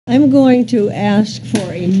I'm going to ask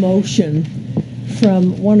for a motion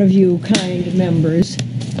from one of you kind members.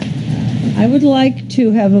 I would like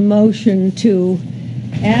to have a motion to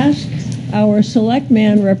ask our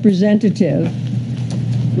selectman representative,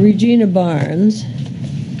 Regina Barnes,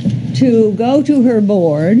 to go to her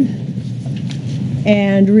board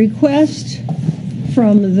and request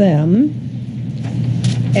from them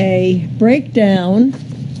a breakdown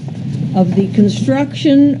of the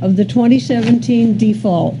construction of the 2017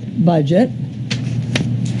 default budget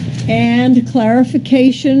and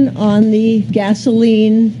clarification on the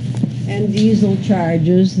gasoline and diesel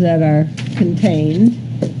charges that are contained,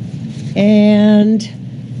 and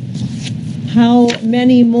how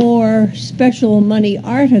many more special money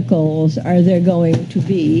articles are there going to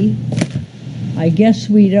be. I guess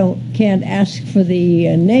we can't ask for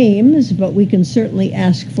the names, but we can certainly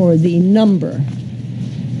ask for the number.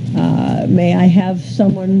 May I have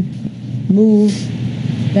someone move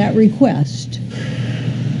that request?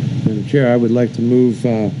 Madam Chair, I would like to move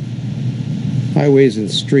highways and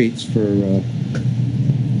streets for...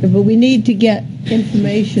 But we need to get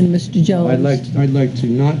information, Mr. Jones. I'd like to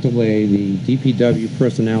not delay the DPW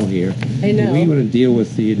personnel here. I know. We want to deal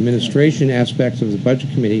with the administration aspects of the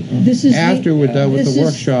Budget Committee. This is after we're done with the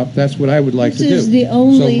workshop. That's what I would like to do. This is the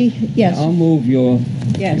only... Yes. I'll move your...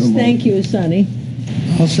 Yes, thank you, Sonny.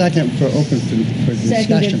 I'll second for open for discussion.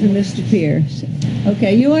 Seconded for Mr. Pierce.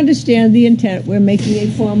 Okay, you understand the intent. We're making a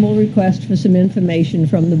formal request for some information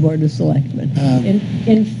from the Board of Selectmen.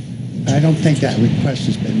 I don't think that request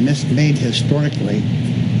has been made historically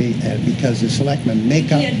because the selectmen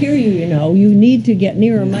make up... I can't hear you, you know. You need to get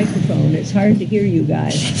near a microphone. It's hard to hear you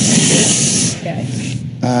guys. Okay.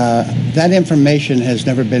 That information has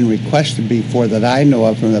never been requested before that I know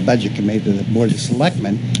of from the Budget Committee to the Board of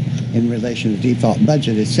Selectmen in relation to default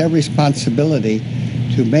budget. It's their responsibility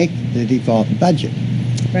to make the default budget,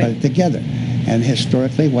 put it together. And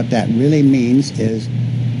historically, what that really means is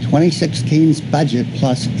 2016's budget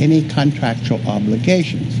plus any contractual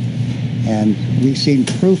obligations. And we've seen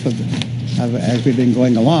proof of as we've been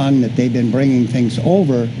going along, that they've been bringing things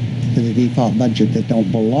over to the default budget that don't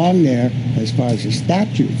belong there as far as the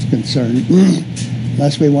statute is concerned.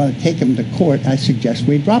 Unless we want to take them to court, I suggest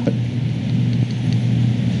we drop it.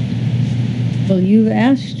 Well, you've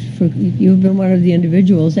been one of the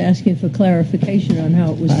individuals asking for clarification on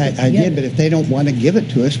how it was put together. I did, but if they don't want to give it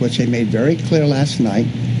to us, which they made very clear last night,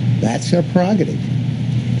 that's their prerogative.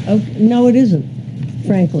 Okay, no, it isn't,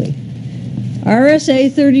 frankly. RSA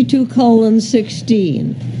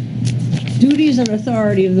 32:16, duties and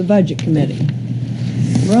authority of the Budget Committee.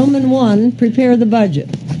 Roman 1, prepare the budget.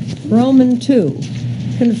 Roman 2,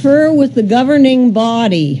 confer with the governing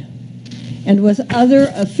body and with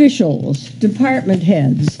other officials, department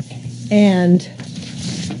heads, and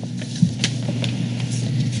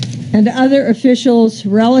other officials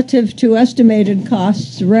relative to estimated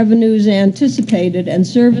costs, revenues anticipated, and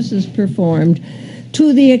services performed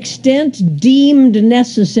to the extent deemed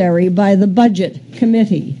necessary by the Budget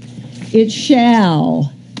Committee. It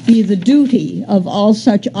shall be the duty of all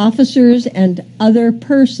such officers and other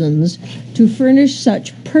persons to furnish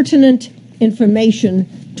such pertinent information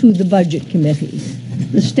to the Budget Committee.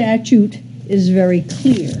 The statute is very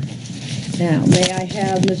clear. Now, may I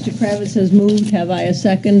have, Mr. Kravitz has moved, have I a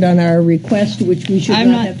second on our request, which we should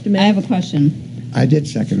not have to make? I have a question. I did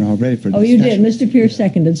second already for discussion. Oh, you did. Mr. Pierce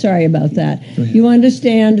seconded. Sorry about that. You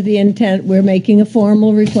understand the intent. We're making a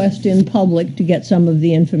formal request in public to get some of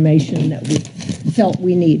the information that we felt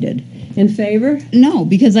we needed. In favor? No,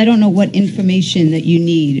 because I don't know what information that you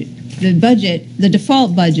need. The budget, the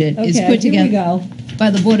default budget, is put together by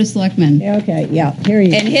the Board of Selectmen. Okay, yeah, here you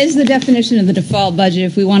go. And here's the definition of the default budget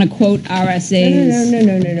if we want to quote RSA's.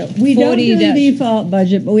 No. We don't do the default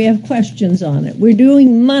budget, but we have questions on it. We're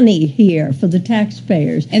doing money here for the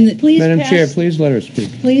taxpayers. And Madam Chair, please let her speak.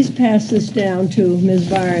 Please pass this down to Ms.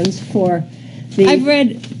 Barnes for the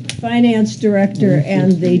finance director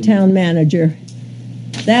and the town manager.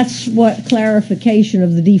 That's what clarification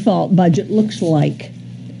of the default budget looks like.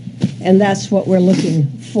 And that's what we're looking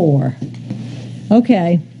for.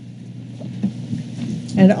 Okay.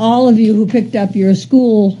 And all of you who picked up your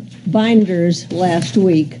school binders last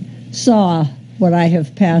week saw what I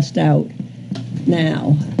have passed out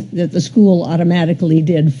now that the school automatically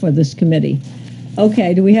did for this committee.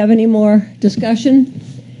 Okay, do we have any more discussion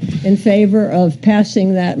in favor of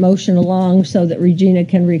passing that motion along so that Regina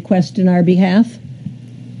can request in our behalf?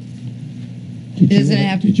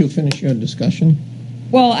 Did you finish your discussion?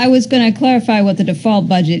 Well, I was going to clarify what the default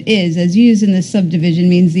budget is. As used in this subdivision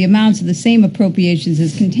means the amounts of the same appropriations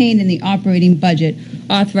as contained in the operating budget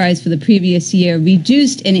authorized for the previous year,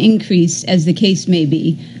 reduced and increased as the case may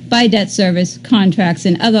be, by debt service, contracts,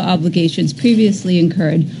 and other obligations previously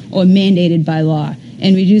incurred or mandated by law,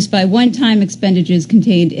 and reduced by one-time expenditures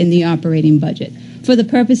contained in the operating budget. For the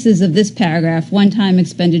purposes of this paragraph, one-time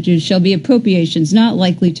expenditures shall be appropriations not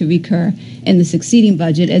likely to recur in the succeeding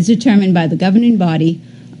budget as determined by the governing body.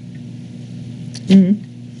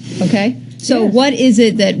 Mm-hmm. Okay? So Yes. what is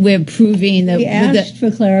it that we're proving that... We asked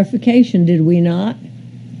for clarification, did we not?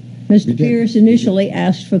 Mr. We did. Pierce initially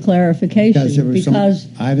asked for clarification Because there were some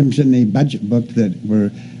items in the budget book that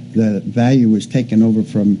were, the value was taken over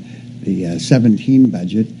from the 17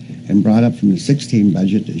 budget and brought up from the 16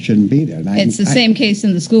 budget. It shouldn't be there. And It's the same case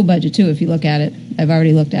in the school budget, too, if you look at it. I've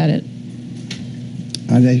already looked at it.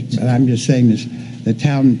 I'm just saying this, the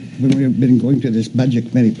town, when we've been going through this budget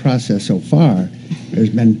committee process so far, there's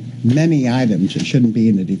been many items that shouldn't be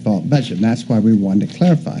in the default budget, and that's why we wanted it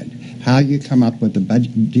clarified. How you come up with the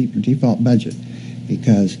budget, default budget.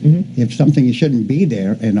 Because if something shouldn't be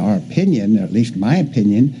there, in our opinion, or at least my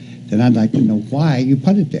opinion, then I'd like to know why you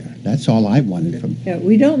put it there. That's all I wanted from. Yeah,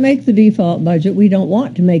 we don't make the default budget. We don't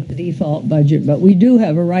want to make the default budget, but we do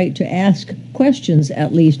have a right to ask questions,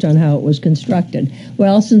 at least, on how it was constructed.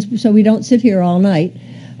 Well, so we don't sit here all night,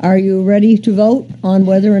 are you ready to vote on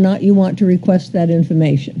whether or not you want to request that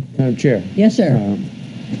information? Madam Chair. Yes, sir.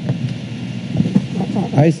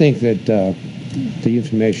 I think that the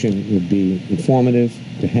information would be informative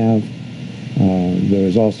to have. There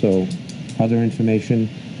is also other information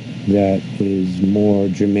that is more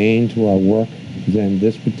germane to our work than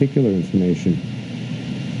this particular information.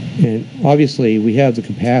 And obviously, we have the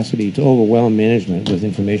capacity to overwhelm management with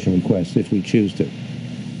information requests if we choose to.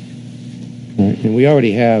 Right? And we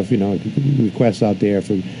already have, requests out there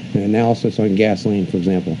for analysis on gasoline, for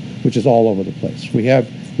example, which is all over the place. We have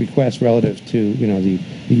requests relative to,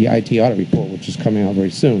 the IT audit report, which is coming out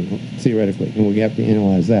very soon, theoretically, and we have to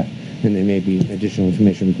analyze that. And there may be additional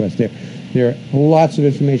information requests there. There are lots of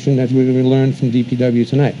information that we're going to learn from DPW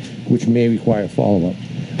tonight, which may require follow-up,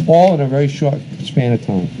 all in a very short span of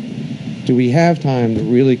time. Do we have time to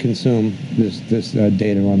really consume this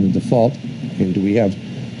data on the default? And do we have,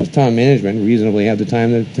 as town management, reasonably have the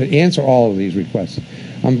time to answer all of these requests?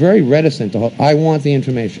 I'm very reticent to, I want the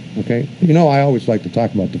information, okay? I always like to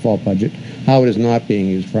talk about default budget, how it is not being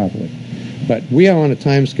used properly. But we are on a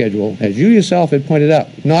time schedule, as you yourself had pointed out,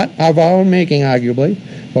 not of our own making, arguably,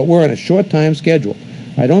 but we're on a short time schedule.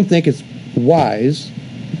 I don't think it's wise,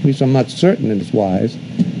 at least I'm not certain that it's wise,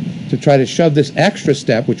 to try to shove this extra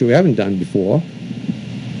step, which we haven't done before,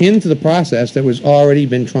 into the process that was already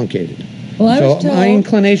been truncated. Well, So my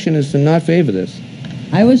inclination is to not favor this.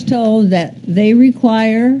 I was told that they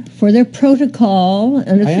require, for their protocol,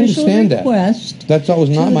 an official request That was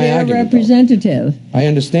not to my their argument, though. representative. I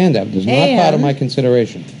understand that, but it's not part of my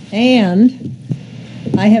consideration. And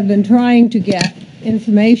I have been trying to get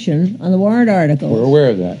information on the warrant articles. We're aware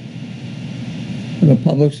of that. The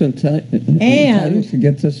public's entitled to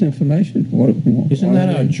get this information. Isn't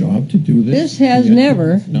that our job to do this? This has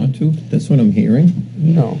never. Not to? That's what I'm hearing?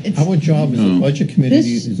 No. Our job as a budget committee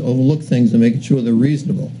is overlook things and making sure they're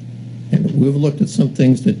reasonable. And we've looked at some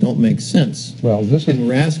things that don't make sense. Well, And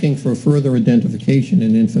we're asking for further identification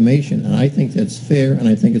and information, and I think that's fair, and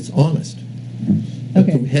I think it's honest. But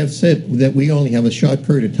Okay. to have said that we only have a short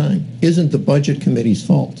period of time isn't the budget committee's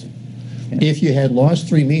fault. If you had lost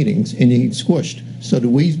 3 meetings and you get squished, so do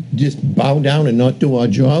we just bow down and not do our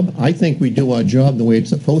job? I think we do our job the way it's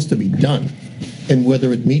supposed to be done. And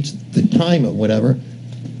whether it meets the time or whatever,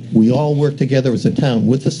 we all work together as a town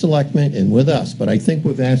with the selectmen and with us. But I think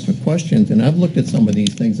we've asked for questions, and I've looked at some of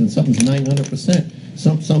these things, and something's 900%,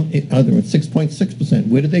 some other at 6.6%.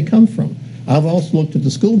 Where did they come from? I've also looked at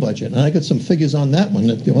the school budget, and I got some figures on that one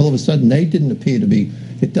that all of a sudden they didn't appear to be,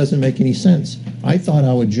 it doesn't make any sense. I thought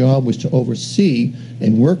our job was to oversee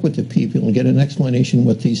and work with the people and get an explanation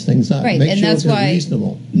what these things are. Right, Make and sure that's they're why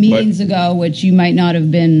reasonable. meetings ago, which you might not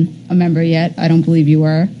have been a member yet, I don't believe you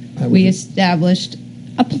were, we established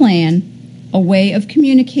a plan, a way of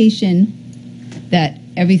communication that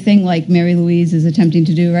everything like Mary Louise is attempting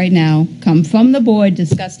to do right now come from the board,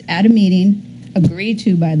 discussed at a meeting, agreed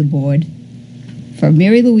to by the board, for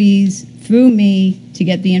Mary Louise, through me, to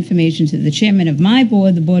get the information to the chairman of my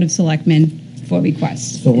board, the Board of Selectmen, for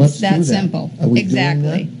requests. So let's It's that do that. simple. Are we doing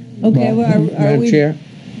Exactly. Okay, well, are Madam we? Chair,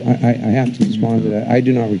 I have to respond to that. I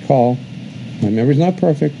do not recall, my memory's not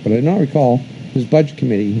perfect, but I do not recall this budget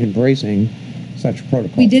committee embracing such a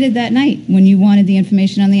protocol. We did it that night when you wanted the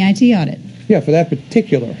information on the IT audit. Yeah, for that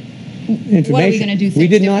particular information. gonna do We things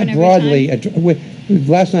did not different every broadly, time?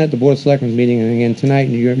 last night at the Board of Selectmen's meeting, and again tonight,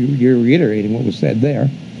 and you're reiterating what was said there,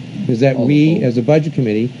 is that we, as a budget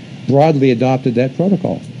committee, broadly adopted that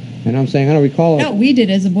protocol. And I'm saying, I don't recall. No, we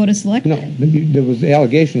did as a Board of Selectmen. No, there was the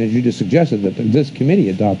allegation, as you just suggested, that this committee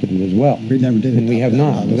adopted it as well. We never did And we have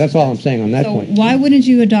adopt not. that. But that's all I'm saying on that So point. why wouldn't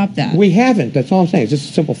you adopt that? We haven't. That's all I'm saying. It's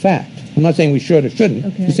just a simple fact. I'm not saying we should or shouldn't.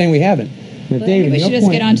 Okay. Just saying we haven't. Now, David, we your should just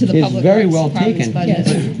point get onto the is Public very Works well Department's taken.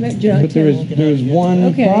 budget. Yes. But there's one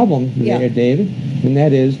Okay. problem Yeah. there, David, and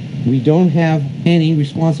that is we don't have any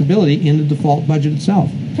responsibility in the default budget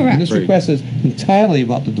itself. Correct. And this request is entirely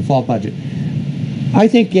about the default budget. I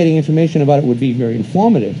think getting information about it would be very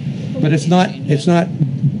informative, but it's not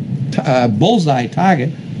bullseye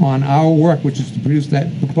target on our work, which is to produce that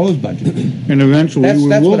proposed budget. And eventually That's we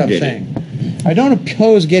will what I'm get it. saying. I don't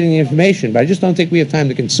oppose getting the information, but I just don't think we have time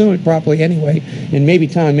to consume it properly anyway, and maybe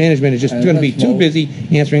town management is just going to be too busy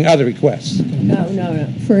answering other requests. No.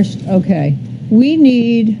 First, okay. We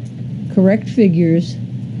need correct figures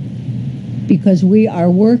because we are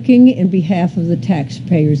working in behalf of the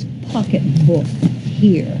taxpayers' pocketbook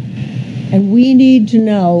here. And we need to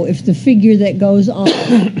know if the figure that goes on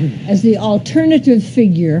as the alternative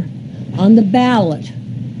figure on the ballot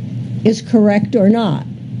is correct or not.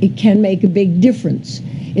 It can make a big difference.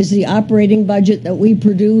 Is the operating budget that we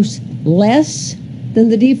produce less than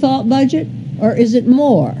the default budget, or is it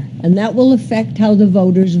more? And that will affect how the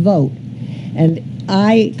voters vote. And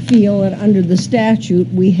I feel that under the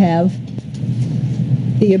statute, we have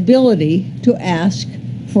the ability to ask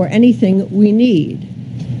for anything we need.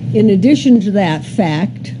 In addition to that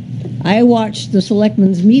fact, I watched the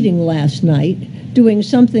selectmen's meeting last night doing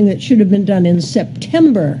something that should have been done in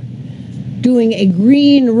September, doing a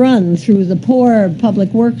green run through the poor public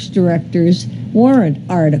works director's warrant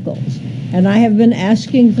articles. And I have been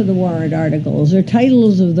asking for the warrant articles, or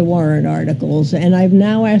titles of the warrant articles, and I'm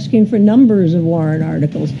now asking for numbers of warrant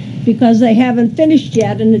articles because they haven't finished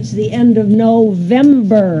yet, and it's the end of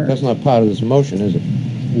November. That's not part of this motion, is it?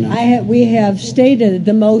 We have stated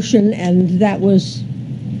the motion, and that was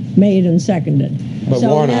made and seconded. But So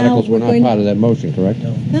warrant now articles were we're not going- part of that motion, correct?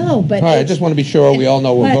 No, but All right, I it's- just want to be sure we all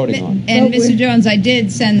know what we're voting on. And But Mr. we're- Jones, I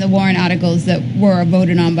did send the warrant articles that were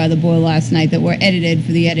voted on by the board last night that were edited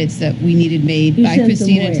for the edits that we needed made You by sent them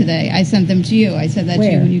Christina where? today. I sent them to you. I said that to you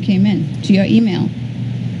Where? when you came in, to your email.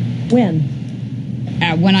 when?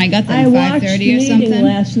 When I got I them, watched the 5:30 or meeting something.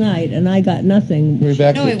 last night, and I got nothing. We're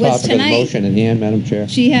back No, to the it was topic of the tonight. motion at hand, Madam Chair.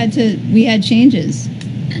 We had changes.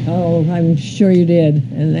 Oh, I'm sure you did,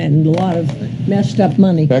 and a lot of messed up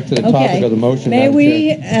money. Back to the topic of the motion, May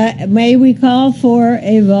Madam may we call for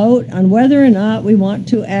a vote on whether or not we want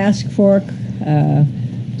to ask for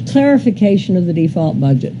clarification of the default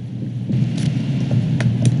budget?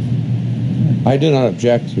 I do not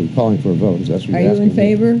object to calling for a vote. Is that what you're Are you asking in me?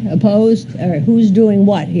 favor? Opposed? Or who's doing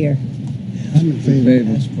what here? I'm in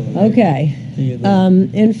favor. Okay.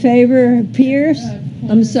 In favor, Pierce?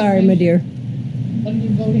 I'm sorry, my dear. What are you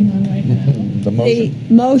voting on right now? The The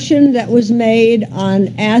motion. motion that was made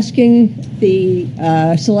on asking the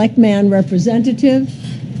selectman representative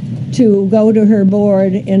to go to her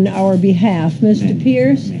board in our behalf. Mr.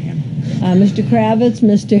 Pierce, Mr. Kravitz,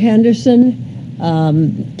 Mr. Henderson,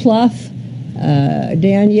 Pluff,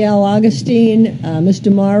 Danielle Augustine,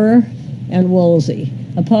 Mr. Maurer, and Woolsey.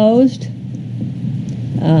 Opposed?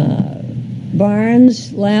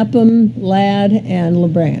 Barnes, Lapham, Ladd, and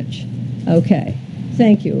LaBranch. Okay.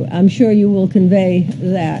 Thank you. I'm sure you will convey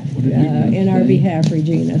that in our behalf,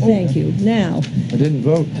 Regina. Thank you. Now, I didn't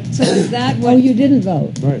vote. So is that oh, you didn't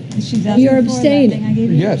vote. Right. she's You're abstaining.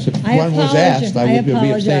 Yes, if I one was asked, I would be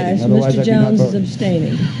apologize. abstaining. Otherwise, Mr. I'd be not Jones is voting.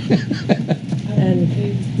 abstaining.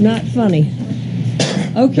 And not funny.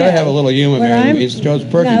 Okay. Gotta have a little humor, But Mary I'm- Louise. It shows No,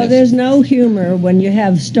 perkiness. there's no humor when you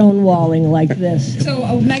have stonewalling like this. So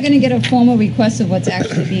am I going to get a formal request of what's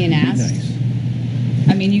actually being asked?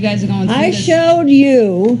 I mean, you guys are going through I this. showed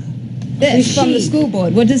you This from the sheet school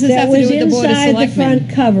board. What does this that have to do was with the board of inside the selectmen? front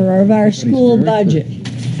cover of our school budget.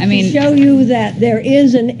 I To mean, show you that there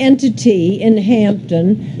is an entity in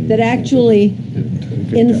Hampton that actually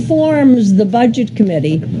informs the budget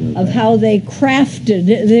committee of how they crafted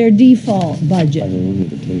their default budget.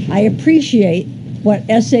 I appreciate what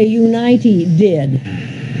SAU 90 did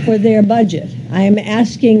for their budget. I am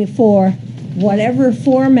asking for whatever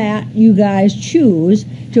format you guys choose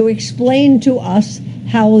to explain to us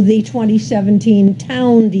how the 2017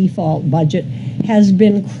 town default budget has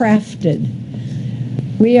been crafted.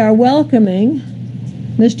 We are welcoming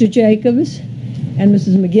Mr. Jacobs and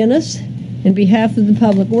Mrs. McGinnis in behalf of the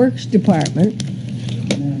Public Works Department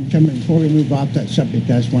Chairman, before we move off that subject,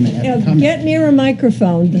 I just want to add a comment. Get near a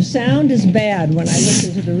microphone. The sound is bad when I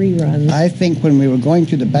listen to the reruns. I think when we were going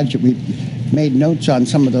through the budget, we made notes on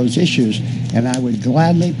some of those issues, and I would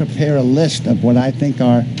gladly prepare a list of what I think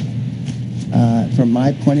are, from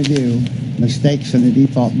my point of view, mistakes in the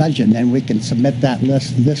default budget, and then we can submit that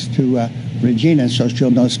list to Regina so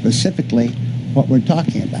she'll know specifically what we're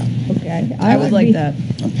talking about. Okay. I would like that.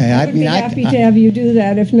 Okay, I would be happy to have you do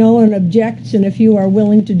that. If no one objects, and if you are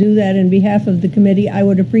willing to do that in behalf of the committee, I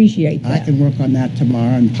would appreciate that. I can work on that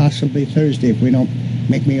tomorrow and possibly Thursday if we don't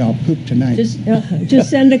make me all poop tonight. Just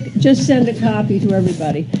send a copy to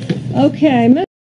everybody. Okay.